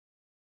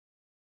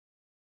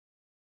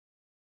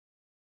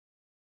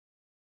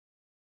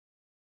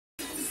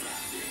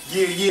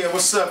Yeah,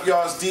 what's up,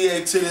 y'all? It's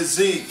DA to the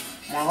Z.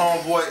 My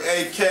homeboy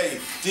AK,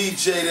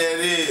 DJ that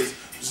is.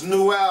 His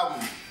new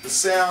album, The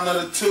Sound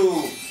of the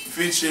Tube,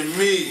 featuring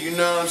me, you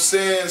know what I'm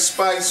saying?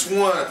 Spice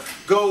One,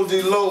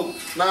 Goldie Lope,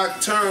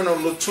 Nocturnal,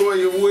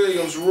 Latoya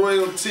Williams,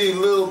 Royalty,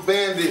 Lil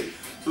Bandit,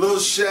 Lil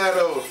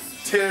Shadow,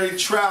 Terry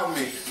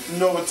Troutman. You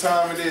know what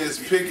time it is.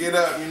 Pick it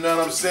up, you know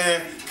what I'm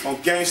saying? On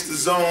Gangsta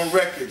Zone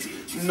Records.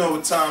 You know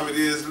what time it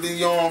is.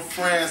 Lyon,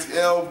 France,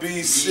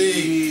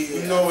 LBC.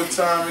 You know what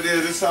time it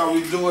is. This is how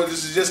we do it.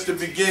 This is just the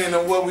beginning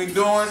of what we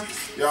doing.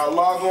 Y'all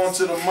log on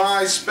to the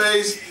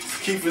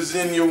MySpace. Keep us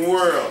in your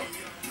world.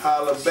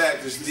 Holla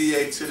back. This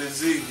DA to the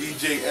Z.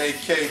 DJ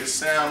AK, The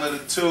Sound of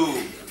the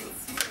Tube.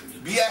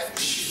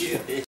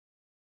 Biatch.